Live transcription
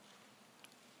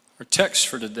Our text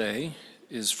for today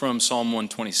is from Psalm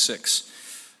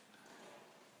 126.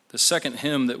 The second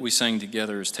hymn that we sang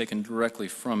together is taken directly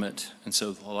from it, and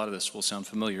so a lot of this will sound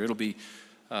familiar. It'll be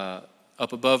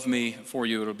up above me for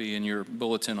you. It'll be in your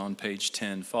bulletin on page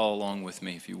 10. Follow along with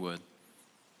me if you would.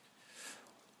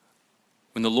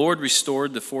 When the Lord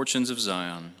restored the fortunes of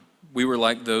Zion, we were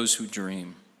like those who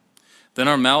dream. Then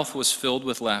our mouth was filled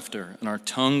with laughter, and our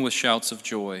tongue with shouts of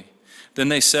joy. Then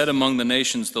they said among the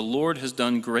nations, the Lord has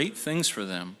done great things for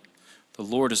them. The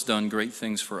Lord has done great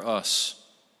things for us.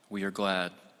 We are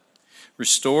glad.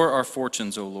 Restore our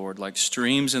fortunes, O Lord, like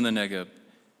streams in the Negeb.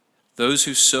 Those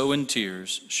who sow in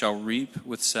tears shall reap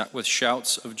with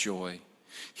shouts of joy.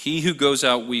 He who goes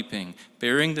out weeping,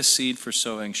 bearing the seed for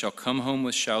sowing, shall come home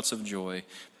with shouts of joy,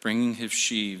 bringing his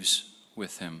sheaves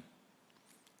with him.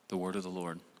 The word of the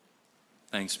Lord.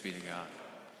 Thanks be to God.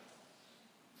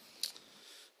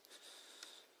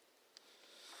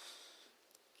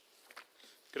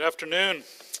 Good afternoon.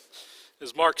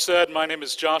 As Mark said, my name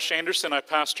is Josh Anderson. I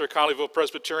pastor Colleyville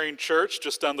Presbyterian Church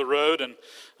just down the road, and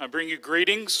I bring you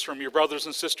greetings from your brothers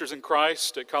and sisters in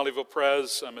Christ at Colleyville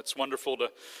Pres. It's wonderful to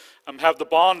have the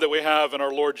bond that we have in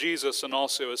our Lord Jesus and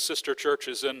also as sister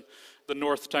churches in the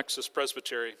North Texas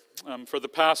Presbytery. For the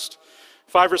past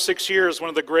 5 or 6 years, one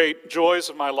of the great joys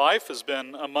of my life has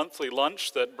been a monthly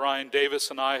lunch that Brian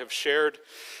Davis and I have shared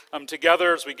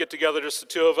together as we get together, just the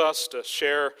two of us, to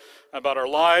share about our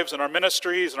lives and our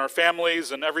ministries and our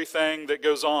families and everything that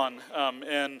goes on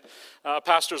in a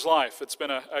pastor's life. It's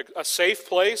been a safe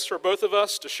place for both of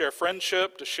us to share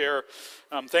friendship, to share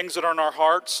things that are in our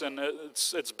hearts, and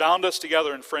it's bound us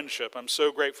together in friendship. I'm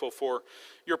so grateful for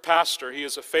your pastor. He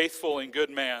is a faithful and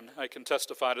good man. I can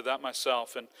testify to that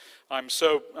myself, and I'm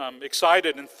so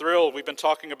excited and thrilled. We've been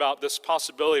talking about this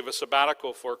possibility of a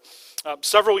sabbatical for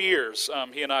several years.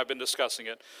 He and I have been discussing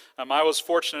it. I was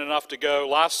fortunate enough to go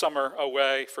last summer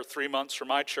away for 3 months from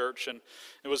my church, and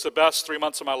it was the best 3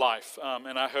 months of my life,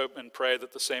 and I hope and pray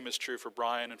that the same is true for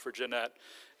Brian and for Jeanette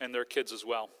and their kids as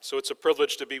well. So it's a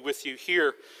privilege to be with you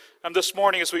here this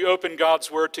morning as we open God's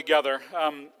Word together.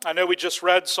 I know we just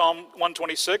read Psalm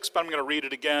 126, but I'm going to read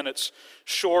it again. It's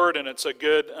short and it's a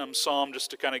good psalm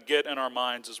just to kind of get in our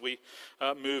minds as we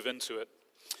move into it.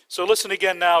 So listen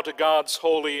again now to God's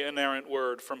holy inerrant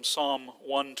word from Psalm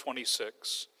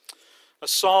 126, a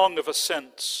song of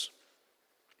ascents.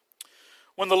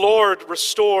 When the Lord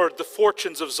restored the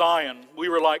fortunes of Zion, we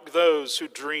were like those who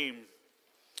dream.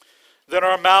 Then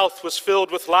our mouth was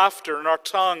filled with laughter and our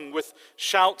tongue with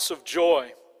shouts of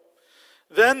joy.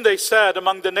 Then they said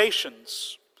among the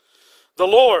nations, the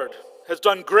Lord has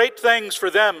done great things for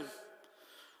them.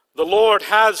 The Lord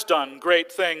has done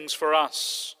great things for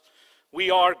us. We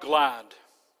are glad.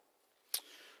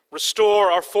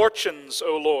 Restore our fortunes,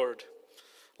 O Lord,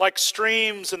 like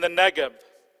streams in the Negeb.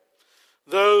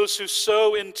 Those who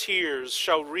sow in tears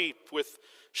shall reap with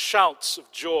shouts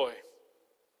of joy.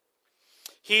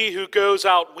 He who goes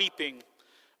out weeping,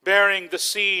 bearing the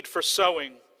seed for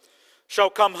sowing, shall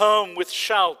come home with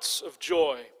shouts of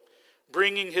joy,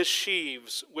 bringing his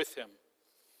sheaves with him.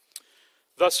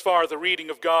 Thus far, the reading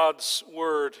of God's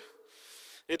word.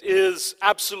 It is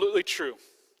absolutely true,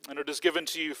 and it is given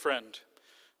to you, friend,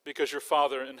 because your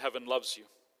Father in heaven loves you.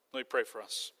 Let me pray for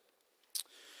us.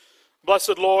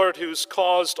 Blessed Lord, who's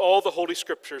caused all the Holy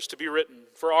Scriptures to be written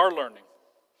for our learning,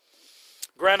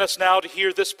 grant us now to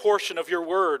hear this portion of your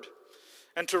word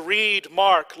and to read,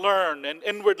 mark, learn, and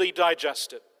inwardly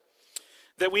digest it,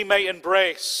 that we may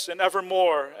embrace and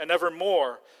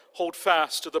evermore hold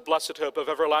fast to the blessed hope of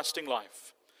everlasting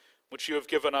life, which you have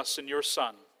given us in your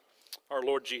Son, our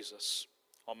Lord Jesus.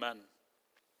 Amen.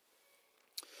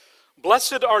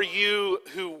 Blessed are you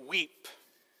who weep.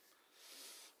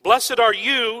 Blessed are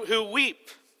you who weep.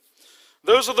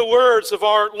 Those are the words of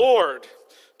our Lord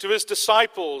to his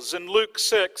disciples in Luke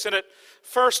 6, and at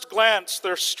first glance,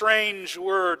 they're strange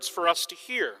words for us to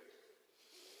hear.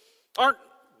 Aren't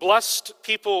blessed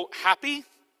people happy?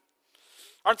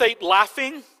 Aren't they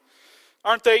laughing?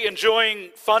 Aren't they enjoying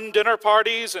fun dinner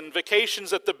parties and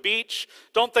vacations at the beach?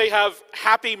 Don't they have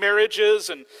happy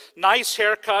marriages and nice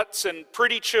haircuts and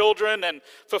pretty children and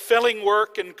fulfilling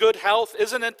work and good health?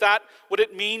 Isn't it that what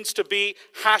it means to be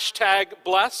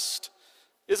 #blessed?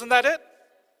 Isn't that it?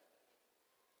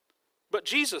 But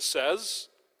Jesus says,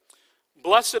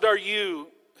 blessed are you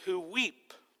who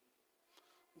weep.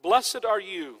 Blessed are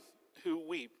you who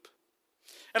weep.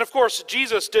 And of course,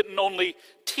 Jesus didn't only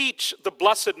teach the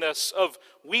blessedness of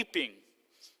weeping,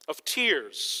 of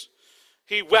tears.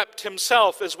 He wept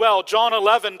himself as well. John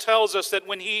 11 tells us that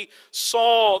when he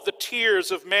saw the tears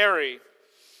of Mary,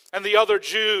 and the other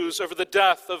Jews over the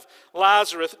death of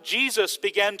Lazarus, Jesus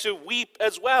began to weep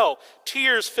as well.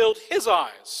 Tears filled his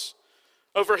eyes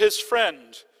over his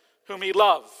friend whom he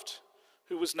loved,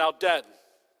 who was now dead.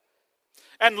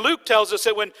 And Luke tells us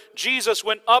that when Jesus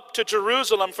went up to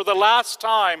Jerusalem for the last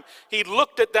time, he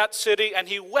looked at that city and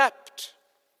he wept.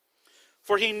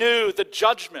 For he knew the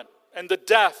judgment and the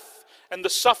death and the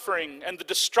suffering and the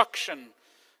destruction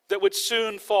that would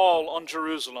soon fall on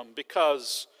Jerusalem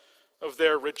because of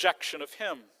their rejection of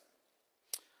him.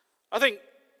 I think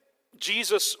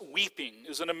Jesus weeping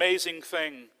is an amazing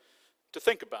thing to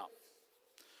think about.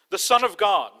 The Son of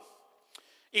God,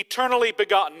 eternally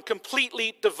begotten,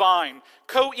 completely divine,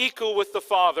 co-equal with the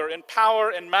Father in power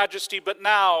and majesty, but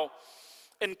now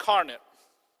incarnate.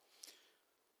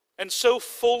 And so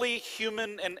fully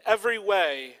human in every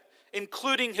way,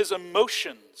 including his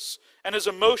emotions and his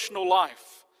emotional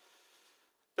life,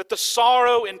 that the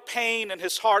sorrow and pain in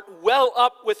his heart well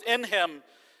up within him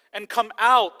and come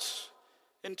out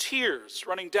in tears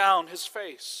running down his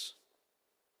face.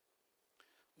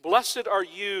 Blessed are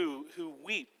you who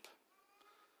weep,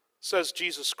 says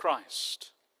Jesus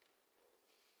Christ.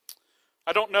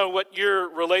 I don't know what your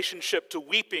relationship to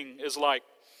weeping is like.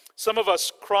 Some of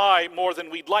us cry more than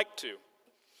we'd like to.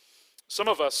 Some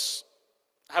of us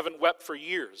haven't wept for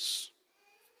years.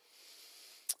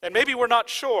 And maybe we're not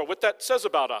sure what that says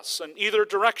about us in either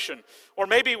direction. Or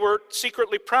maybe we're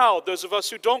secretly proud, those of us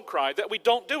who don't cry, that we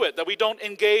don't do it, that we don't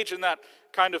engage in that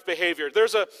kind of behavior.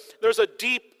 There's a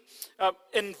deep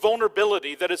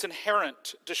invulnerability that is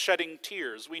inherent to shedding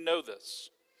tears. We know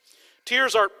this.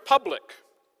 Tears are public,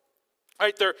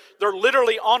 right? They're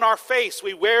literally on our face.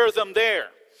 We wear them there.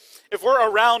 If we're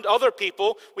around other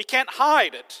people, we can't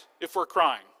hide it if we're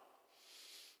crying.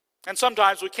 And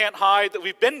sometimes we can't hide that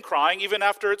we've been crying even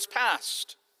after it's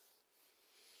passed.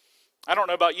 I don't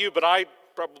know about you, but I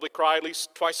probably cry at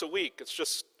least twice a week. It's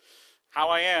just how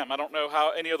I am. I don't know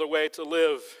how any other way to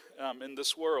live in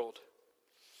this world.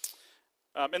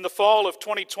 In the fall of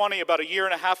 2020, about a year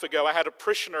and a half ago, I had a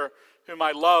parishioner whom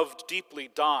I loved deeply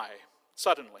die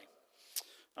suddenly.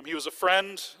 He was a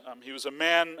friend. He was a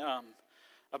man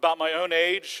about my own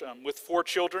age with 4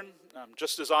 children,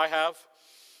 just as I have.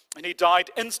 And he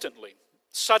died instantly,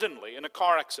 suddenly, in a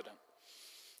car accident.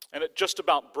 And it just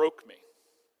about broke me.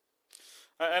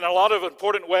 In a lot of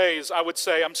important ways, I would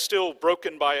say I'm still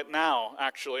broken by it now,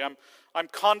 actually. I'm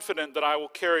confident that I will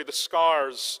carry the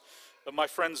scars of my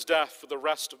friend's death for the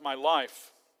rest of my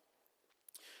life.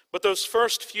 But those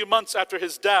first few months after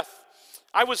his death,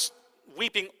 I was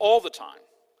weeping all the time,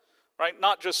 right?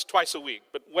 Not just twice a week,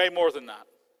 but way more than that.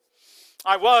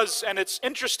 I was, and it's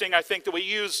interesting, I think, that we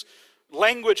use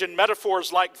language and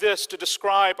metaphors like this to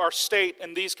describe our state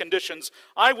in these conditions.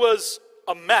 I was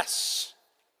a mess.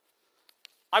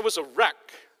 I was a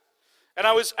wreck. And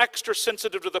I was extra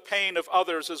sensitive to the pain of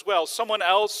others as well. Someone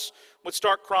else would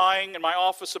start crying in my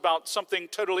office about something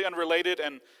totally unrelated,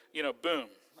 and, boom,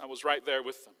 I was right there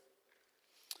with them.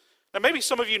 Now, maybe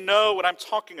some of you know what I'm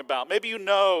talking about. Maybe you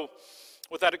know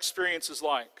what that experience is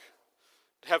like.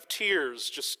 To have tears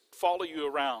just follow you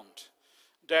around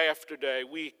day after day,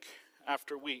 week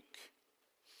after week.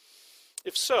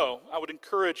 If so, I would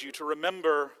encourage you to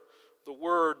remember the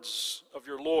words of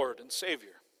your Lord and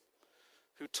Savior,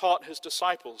 who taught his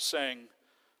disciples, saying,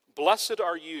 "Blessed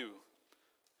are you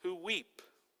who weep.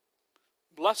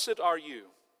 Blessed are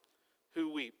you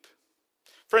who weep."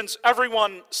 Friends,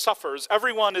 everyone suffers.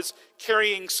 Everyone is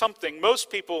carrying something. Most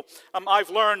people, I've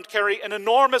learned, carry an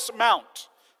enormous amount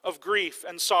of grief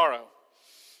and sorrow,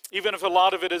 even if a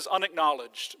lot of it is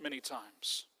unacknowledged many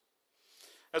times.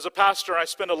 As a pastor, I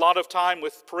spend a lot of time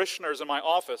with parishioners in my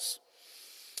office.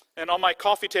 And on my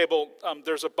coffee table,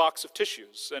 there's a box of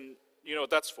tissues. And you know what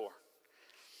that's for.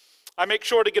 I make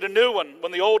sure to get a new one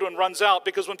when the old one runs out,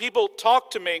 because when people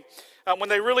talk to me, when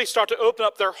they really start to open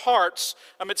up their hearts,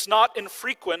 it's not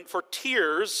infrequent for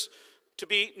tears to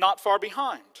be not far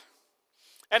behind.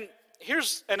 And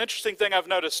here's an interesting thing I've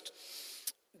noticed.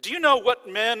 Do you know what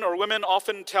men or women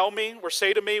often tell me or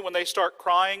say to me when they start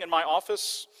crying in my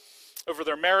office over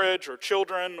their marriage or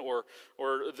children or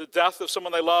the death of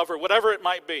someone they love or whatever it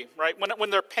might be, right? When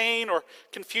their pain or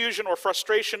confusion or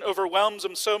frustration overwhelms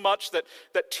them so much that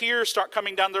tears start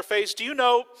coming down their face, do you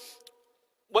know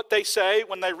what they say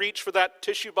when they reach for that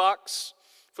tissue box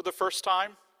for the first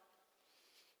time?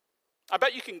 I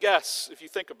bet you can guess if you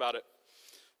think about it,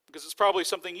 because it's probably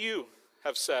something you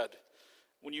have said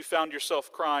when you found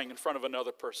yourself crying in front of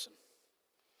another person.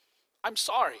 "I'm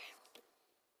sorry,"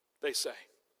 they say.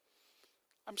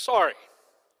 "I'm sorry."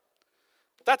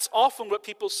 That's often what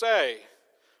people say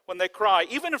when they cry,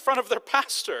 even in front of their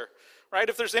pastor right?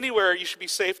 If there's anywhere you should be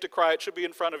safe to cry, it should be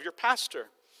in front of your pastor.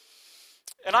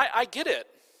 And I get it.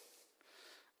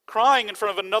 Crying in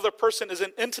front of another person is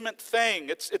an intimate thing.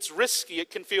 It's risky. It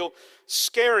can feel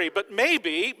scary. But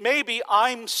maybe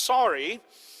I'm sorry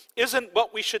isn't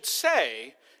what we should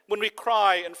say when we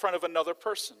cry in front of another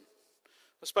person,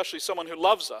 especially someone who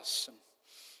loves us and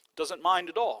doesn't mind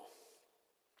at all.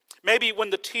 Maybe when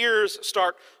the tears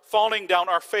start falling down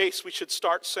our face, we should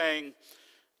start saying,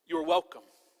 "You're welcome,"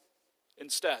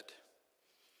 instead.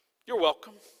 You're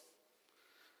welcome.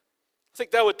 I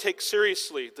think that would take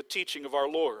seriously the teaching of our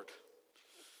Lord.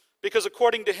 Because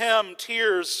according to him,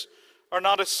 tears are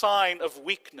not a sign of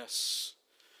weakness.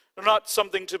 They're not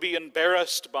something to be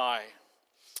embarrassed by.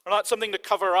 They're not something to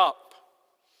cover up.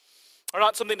 They're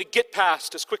not something to get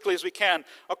past as quickly as we can.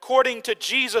 According to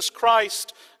Jesus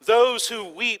Christ, those who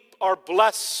weep are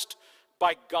blessed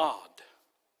by God.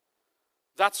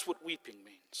 That's what weeping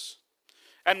means.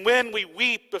 And when we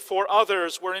weep before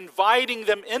others, we're inviting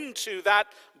them into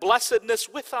that blessedness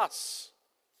with us.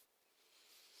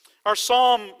 Our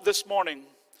psalm this morning,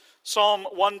 Psalm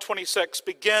 126,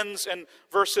 begins in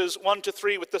verses 1 to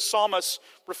 3 with the psalmist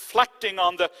reflecting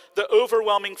on the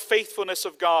overwhelming faithfulness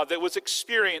of God that was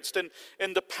experienced in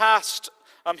the past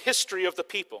history of the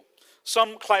people,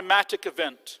 some climatic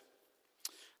event.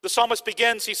 The psalmist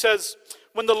begins, he says,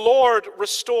 "When the Lord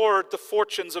restored the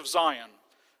fortunes of Zion,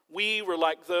 we were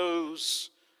like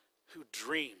those who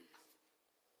dream."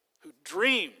 Who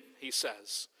dream, he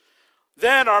says.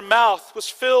 "Then our mouth was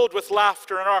filled with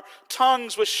laughter and our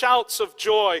tongues with shouts of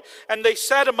joy. And they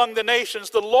said among the nations,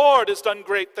 'The Lord has done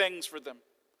great things for them.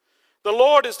 The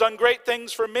Lord has done great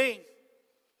things for me.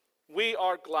 We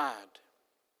are glad.'"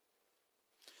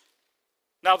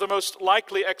 Now, the most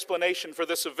likely explanation for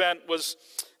this event was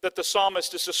that the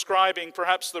psalmist is describing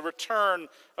perhaps the return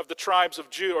of the tribes of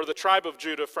Judah, or the tribe of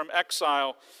Judah, from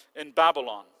exile in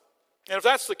Babylon. And if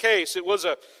that's the case, it was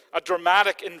a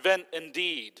dramatic event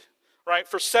indeed. Right?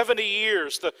 For 70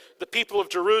 years, the people of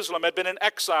Jerusalem had been in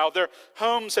exile. Their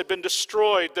homes had been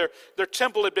destroyed. Their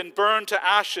temple had been burned to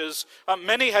ashes.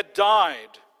 Many had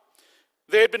died.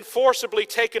 They had been forcibly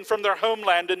taken from their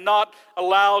homeland and not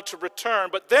allowed to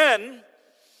return. But then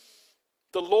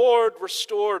the Lord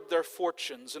restored their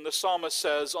fortunes. And the psalmist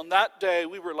says, "On that day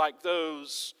we were like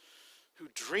those who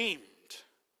dreamed."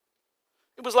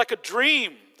 It was like a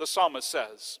dream, the psalmist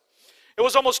says. It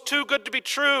was almost too good to be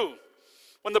true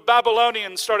when the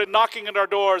Babylonians started knocking at our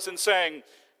doors and saying,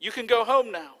 "You can go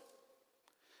home now."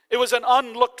 It was an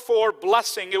unlooked for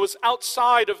blessing. It was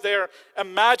outside of their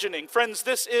imagining. Friends,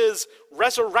 this is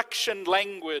resurrection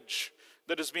language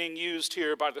that is being used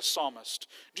here by the psalmist.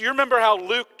 Do you remember how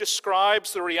Luke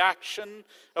describes the reaction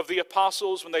of the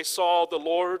apostles when they saw the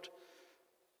Lord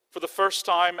for the first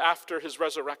time after his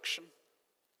resurrection?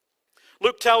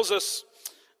 Luke tells us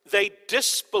they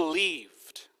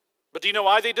disbelieved. But do you know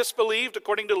why they disbelieved,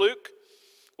 according to Luke?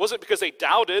 It wasn't because they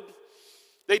doubted.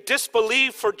 They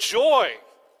disbelieved for joy,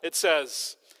 it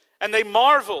says. And they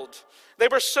marveled. They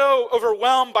were so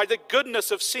overwhelmed by the goodness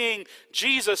of seeing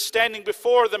Jesus standing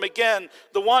before them again,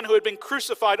 the one who had been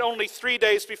crucified only 3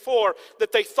 days before,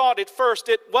 that they thought at first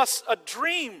it was a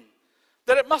dream,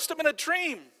 that it must have been a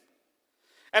dream.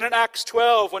 And in Acts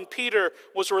 12, when Peter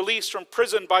was released from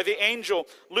prison by the angel,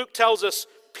 Luke tells us,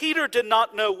 Peter did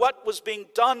not know what was being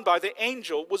done by the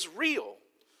angel was real,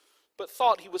 but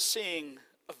thought he was seeing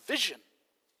a vision.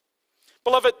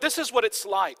 Beloved, this is what it's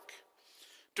like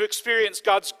to experience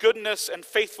God's goodness and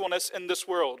faithfulness in this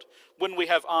world when we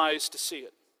have eyes to see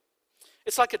it.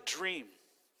 It's like a dream.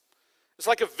 It's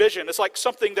like a vision. It's like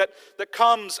something that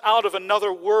comes out of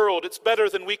another world. It's better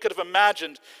than we could have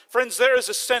imagined. Friends, there is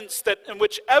a sense that in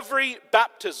which every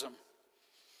baptism,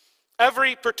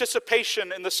 every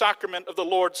participation in the sacrament of the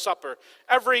Lord's Supper,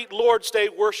 every Lord's Day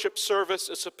worship service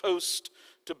is supposed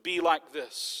to be like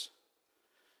this.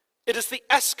 It is the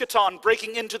eschaton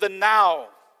breaking into the now.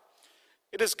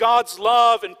 It is God's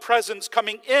love and presence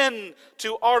coming in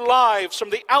to our lives from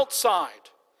the outside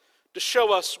to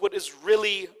show us what is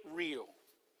really real.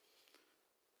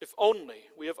 If only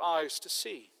we have eyes to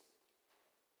see.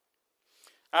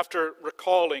 After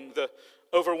recalling the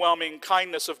overwhelming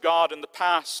kindness of God in the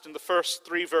past, in the first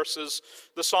 3 verses,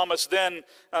 the psalmist then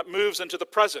moves into the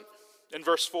present in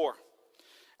verse 4.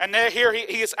 And here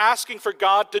he is asking for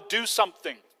God to do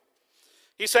something.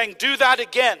 He's saying, do that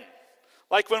again,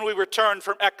 like when we returned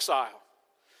from exile.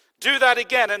 Do that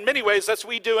again. In many ways, that's what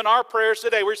we do in our prayers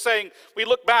today. We're saying, we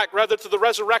look back rather to the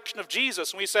resurrection of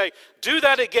Jesus, and we say, do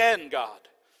that again, God.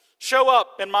 Show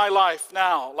up in my life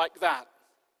now like that.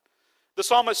 The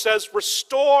psalmist says,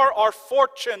 restore our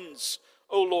fortunes,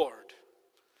 O Lord,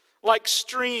 like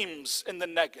streams in the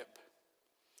Negev.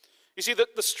 You see, the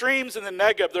streams in the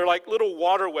Negev, they're like little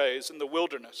waterways in the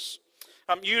wilderness.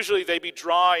 Usually they'd be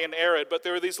dry and arid, but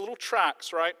there were these little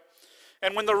tracks, right?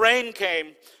 And when the rain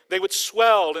came, they would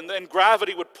swell, and then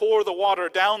gravity would pour the water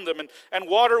down them, and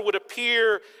water would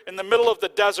appear in the middle of the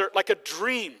desert like a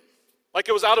dream, like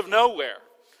it was out of nowhere,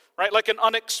 right? Like an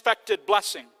unexpected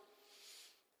blessing.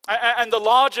 And the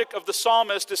logic of the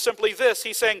psalmist is simply this.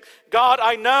 He's saying, God,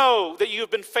 I know that you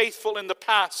have been faithful in the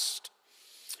past.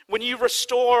 When you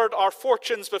restored our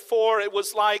fortunes before, it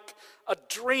was like a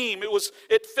dream.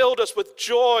 It filled us with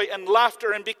joy and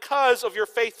laughter. And because of your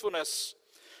faithfulness,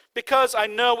 because I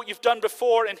know what you've done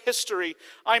before in history,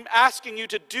 I'm asking you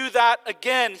to do that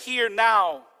again here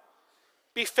now.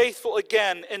 Be faithful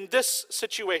again in this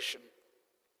situation.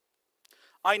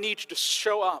 I need you to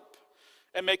show up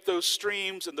and make those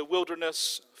streams in the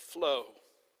wilderness flow.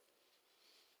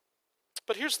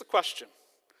 But here's the question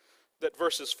that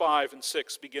verses 5 and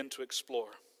 6 begin to explore.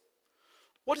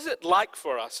 What is it like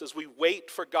for us as we wait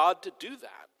for God to do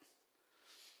that?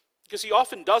 Because he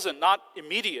often doesn't, not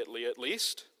immediately at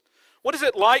least. What is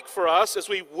it like for us as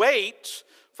we wait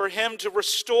for him to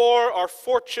restore our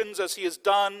fortunes as he has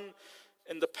done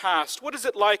in the past? What is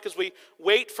it like as we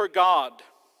wait for God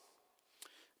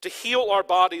to heal our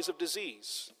bodies of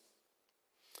disease?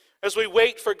 As we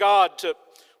wait for God to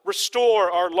restore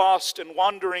our lost and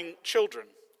wandering children?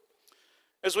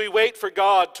 As we wait for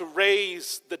God to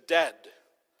raise the dead,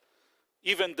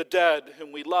 even the dead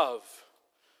whom we love,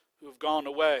 who have gone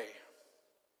away?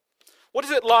 What is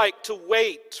it like to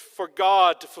wait for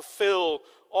God to fulfill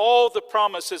all the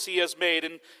promises he has made?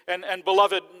 And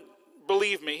beloved,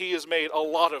 believe me, he has made a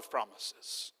lot of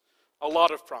promises,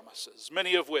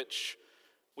 many of which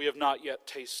we have not yet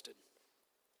tasted.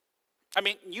 I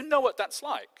mean, you know what that's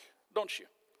like, don't you?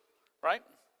 Right?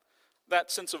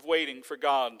 That sense of waiting for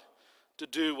God to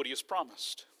do what he has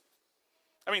promised.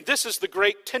 I mean, this is the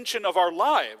great tension of our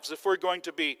lives if we're going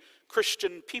to be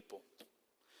Christian people.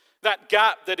 That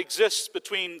gap that exists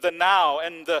between the now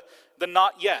and the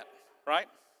not yet, right?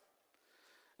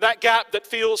 That gap that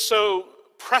feels so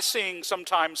pressing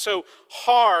sometimes, so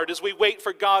hard as we wait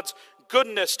for God's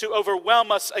goodness to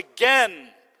overwhelm us again,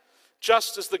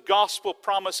 just as the gospel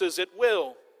promises it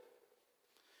will.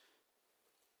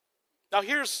 Now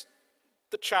here's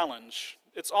the challenge.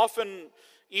 It's often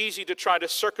easy to try to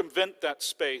circumvent that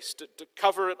space, to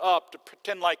cover it up, to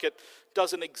pretend like it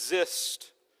doesn't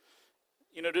exist,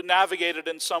 to navigate it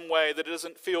in some way that it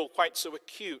doesn't feel quite so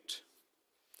acute.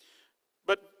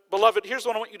 But, beloved, here's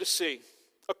what I want you to see.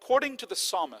 According to the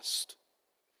psalmist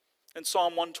in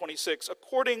Psalm 126,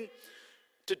 according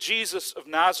to Jesus of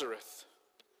Nazareth,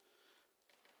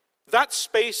 that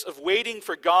space of waiting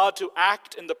for God to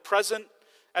act in the present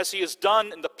as he has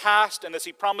done in the past and as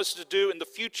he promised to do in the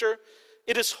future,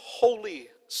 it is holy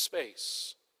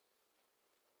space.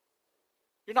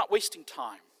 You're not wasting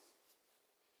time.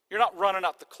 You're not running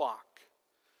out the clock.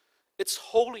 It's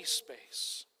holy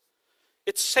space.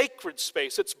 It's sacred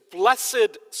space. It's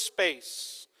blessed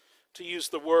space, to use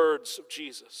the words of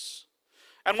Jesus.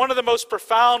 And one of the most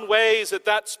profound ways that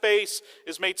that space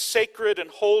is made sacred and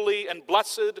holy and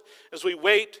blessed as we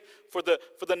wait for the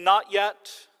not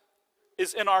yet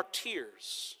is in our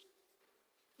tears.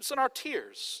 It's in our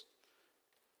tears.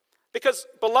 Because,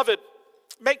 beloved,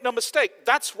 make no mistake,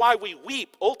 that's why we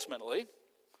weep ultimately.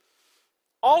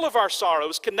 All of our sorrow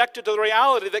is connected to the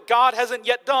reality that God hasn't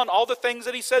yet done all the things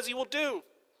that he says he will do.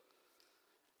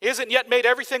 He hasn't yet made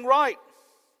everything right.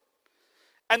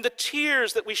 And the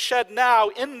tears that we shed now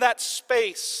in that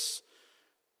space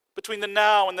between the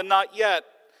now and the not yet,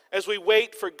 as we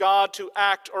wait for God to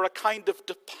act, are a kind of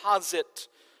deposit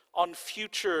on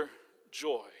future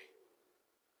joy.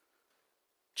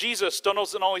 Jesus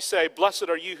doesn't always say, "Blessed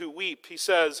are you who weep." He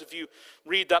says, if you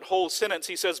read that whole sentence,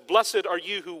 he says, "Blessed are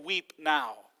you who weep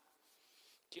now."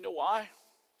 Do you know why?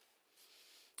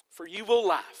 For you will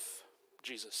laugh,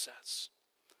 Jesus says.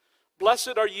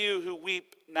 Blessed are you who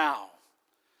weep now,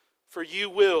 for you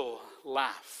will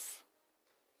laugh.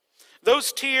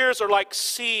 Those tears are like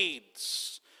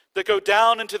seeds that go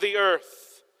down into the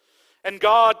earth, and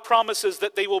God promises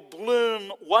that they will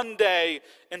bloom one day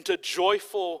into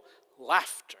joyful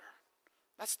laughter.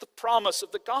 That's the promise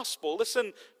of the gospel.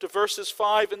 Listen to verses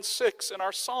 5 and 6 in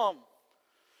our psalm.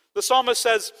 The psalmist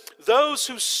says, those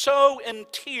who sow in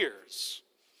tears.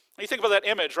 You think about that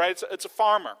image, right? It's a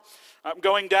farmer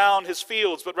going down his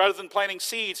fields, but rather than planting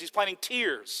seeds, he's planting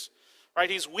tears. Right?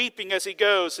 He's weeping as he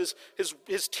goes.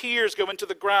 His tears go into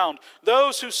the ground.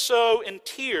 Those who sow in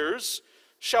tears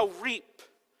shall reap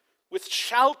with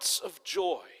shouts of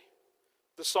joy,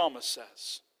 the psalmist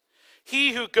says.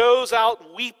 He who goes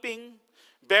out weeping,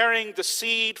 bearing the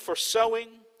seed for sowing,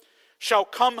 shall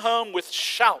come home with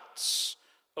shouts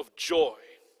of joy,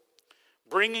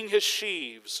 bringing his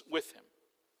sheaves with him.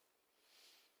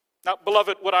 Now,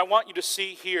 beloved, what I want you to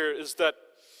see here is that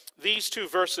these two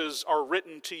verses are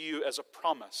written to you as a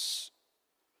promise.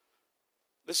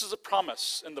 This is a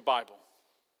promise in the Bible.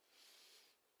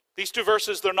 These two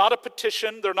verses, they're not a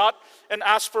petition, they're not an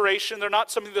aspiration, they're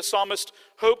not something the psalmist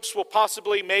hopes will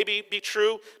possibly maybe be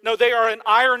true. No, they are an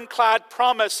ironclad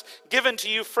promise given to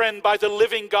you, friend, by the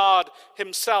living God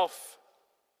himself.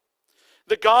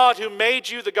 The God who made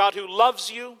you, the God who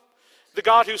loves you, the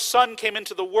God whose Son came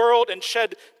into the world and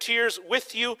shed tears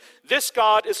with you. This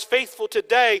God is faithful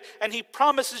today, and he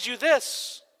promises you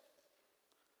this,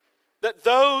 that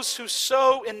those who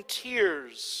sow in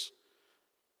tears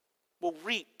will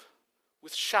reap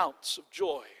with shouts of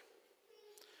joy.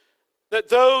 That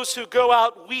those who go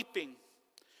out weeping,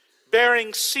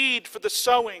 bearing seed for the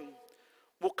sowing,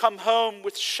 will come home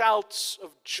with shouts of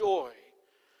joy,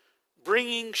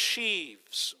 bringing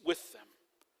sheaves with them.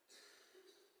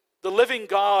 The living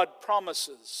God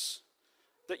promises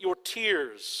that your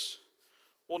tears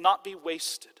will not be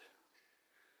wasted,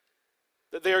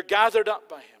 that they are gathered up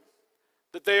by him,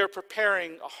 that they are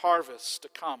preparing a harvest to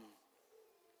come.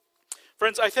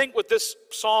 Friends, I think what this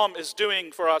psalm is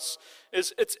doing for us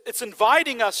is it's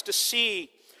inviting us to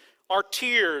see our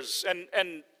tears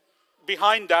and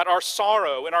behind that our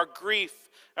sorrow and our grief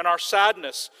and our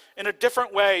sadness in a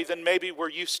different way than maybe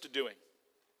we're used to doing.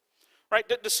 Right?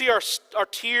 To see our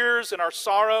tears and our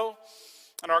sorrow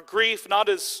and our grief not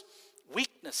as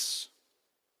weakness,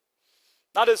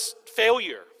 not as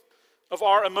failure of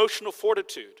our emotional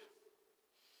fortitude,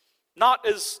 not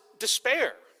as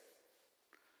despair,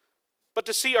 but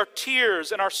to see our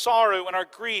tears and our sorrow and our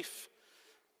grief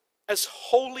as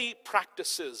holy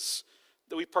practices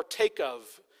that we partake of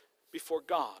before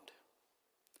God.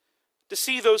 To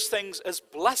see those things as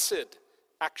blessed,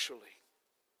 actually.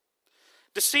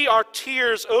 To see our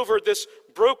tears over this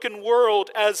broken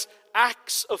world as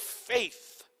acts of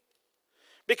faith.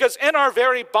 Because in our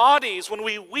very bodies, when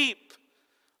we weep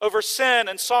over sin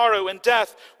and sorrow and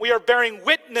death, we are bearing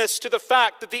witness to the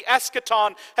fact that the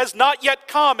eschaton has not yet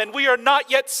come and we are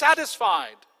not yet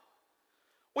satisfied.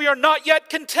 We are not yet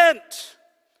content.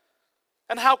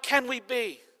 And how can we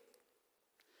be?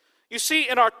 You see,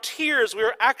 in our tears, we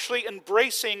are actually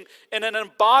embracing in an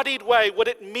embodied way what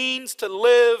it means to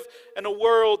live in a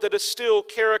world that is still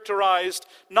characterized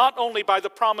not only by the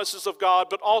promises of God,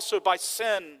 but also by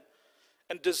sin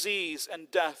and disease and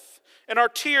death. In our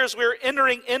tears, we are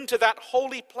entering into that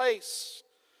holy place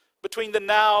between the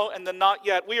now and the not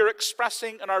yet. We are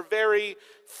expressing in our very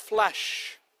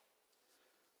flesh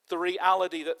the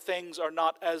reality that things are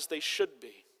not as they should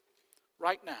be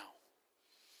right now,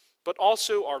 but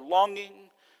also our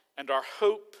longing and our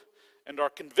hope and our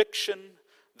conviction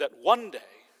that one day,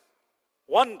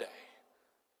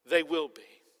 they will be.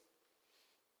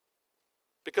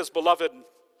 Because, beloved,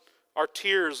 our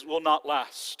tears will not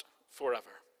last forever.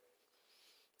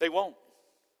 They won't.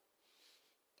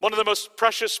 One of the most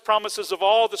precious promises of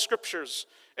all the scriptures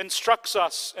instructs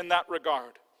us in that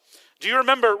regard. Do you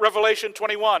remember Revelation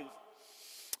 21?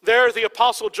 There, the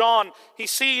Apostle John, he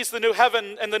sees the new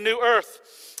heaven and the new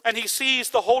earth, and he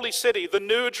sees the holy city, the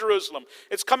new Jerusalem.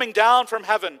 It's coming down from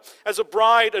heaven as a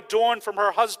bride adorned from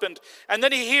her husband. And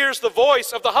then he hears the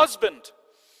voice of the husband,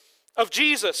 of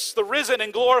Jesus, the risen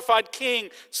and glorified King,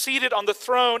 seated on the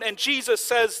throne. And Jesus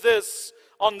says this,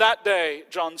 on that day,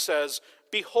 John says,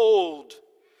 "Behold,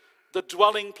 the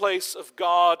dwelling place of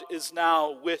God is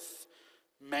now with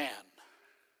man.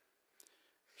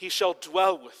 He shall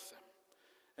dwell with them,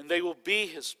 and they will be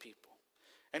his people.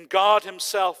 And God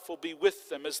himself will be with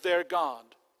them as their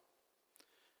God.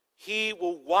 He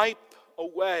will wipe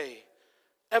away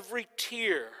every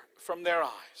tear from their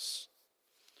eyes,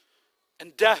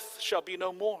 and death shall be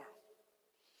no more.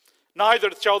 Neither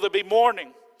shall there be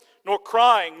mourning, nor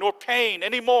crying, nor pain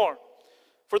any more,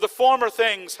 for the former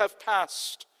things have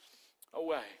passed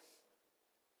away."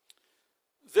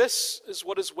 This is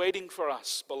what is waiting for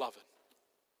us, beloved.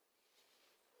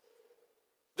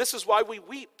 This is why we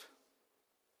weep.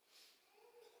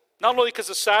 Not only because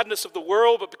of the sadness of the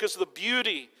world, but because of the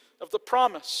beauty of the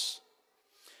promise.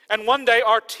 And one day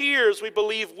our tears, we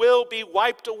believe, will be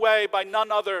wiped away by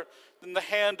none other than the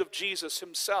hand of Jesus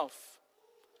himself.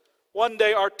 One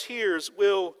day our tears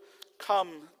will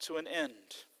come to an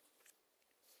end.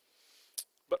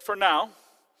 But for now,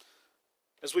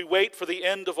 as we wait for the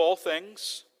end of all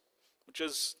things, which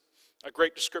is a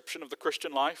great description of the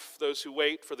Christian life, those who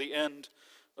wait for the end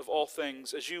of all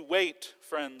things, as you wait,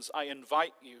 friends, I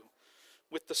invite you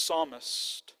with the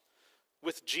psalmist,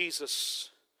 with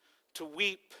Jesus, to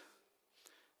weep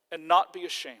and not be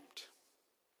ashamed,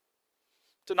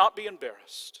 to not be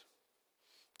embarrassed,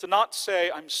 to not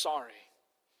say, I'm sorry,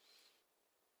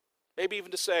 maybe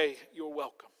even to say, you're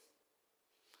welcome,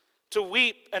 to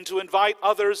weep and to invite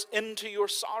others into your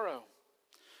sorrow,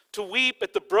 to weep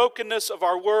at the brokenness of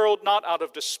our world, not out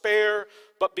of despair,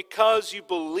 but because you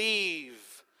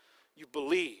believe. You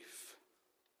believe.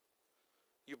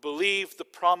 You believe the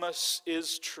promise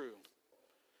is true.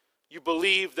 You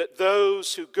believe that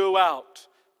those who go out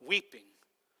weeping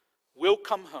will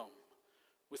come home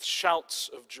with shouts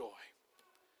of joy.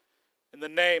 In the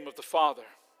name of the Father,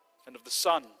 and of the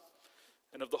Son,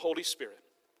 and of the Holy Spirit.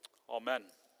 Amen.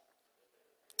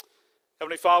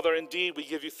 Heavenly Father, indeed we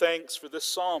give you thanks for this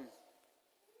psalm.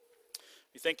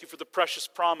 We thank you for the precious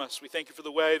promise. We thank you for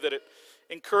the way that it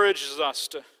encourages us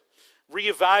to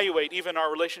reevaluate even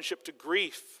our relationship to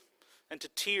grief and to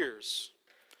tears.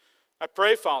 I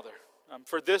pray, Father,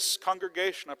 for this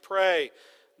congregation, I pray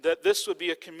that this would be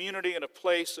a community and a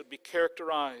place that would be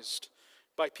characterized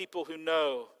by people who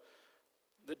know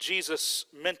that Jesus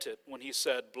meant it when he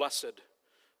said, "Blessed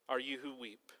are you who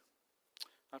weep."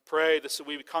 I pray this will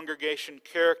be a congregation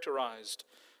characterized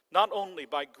not only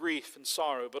by grief and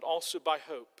sorrow, but also by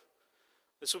hope.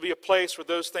 This will be a place where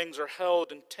those things are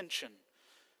held in tension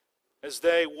as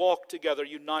they walk together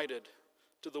united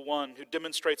to the one who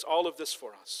demonstrates all of this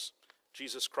for us,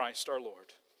 Jesus Christ our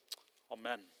Lord.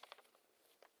 Amen.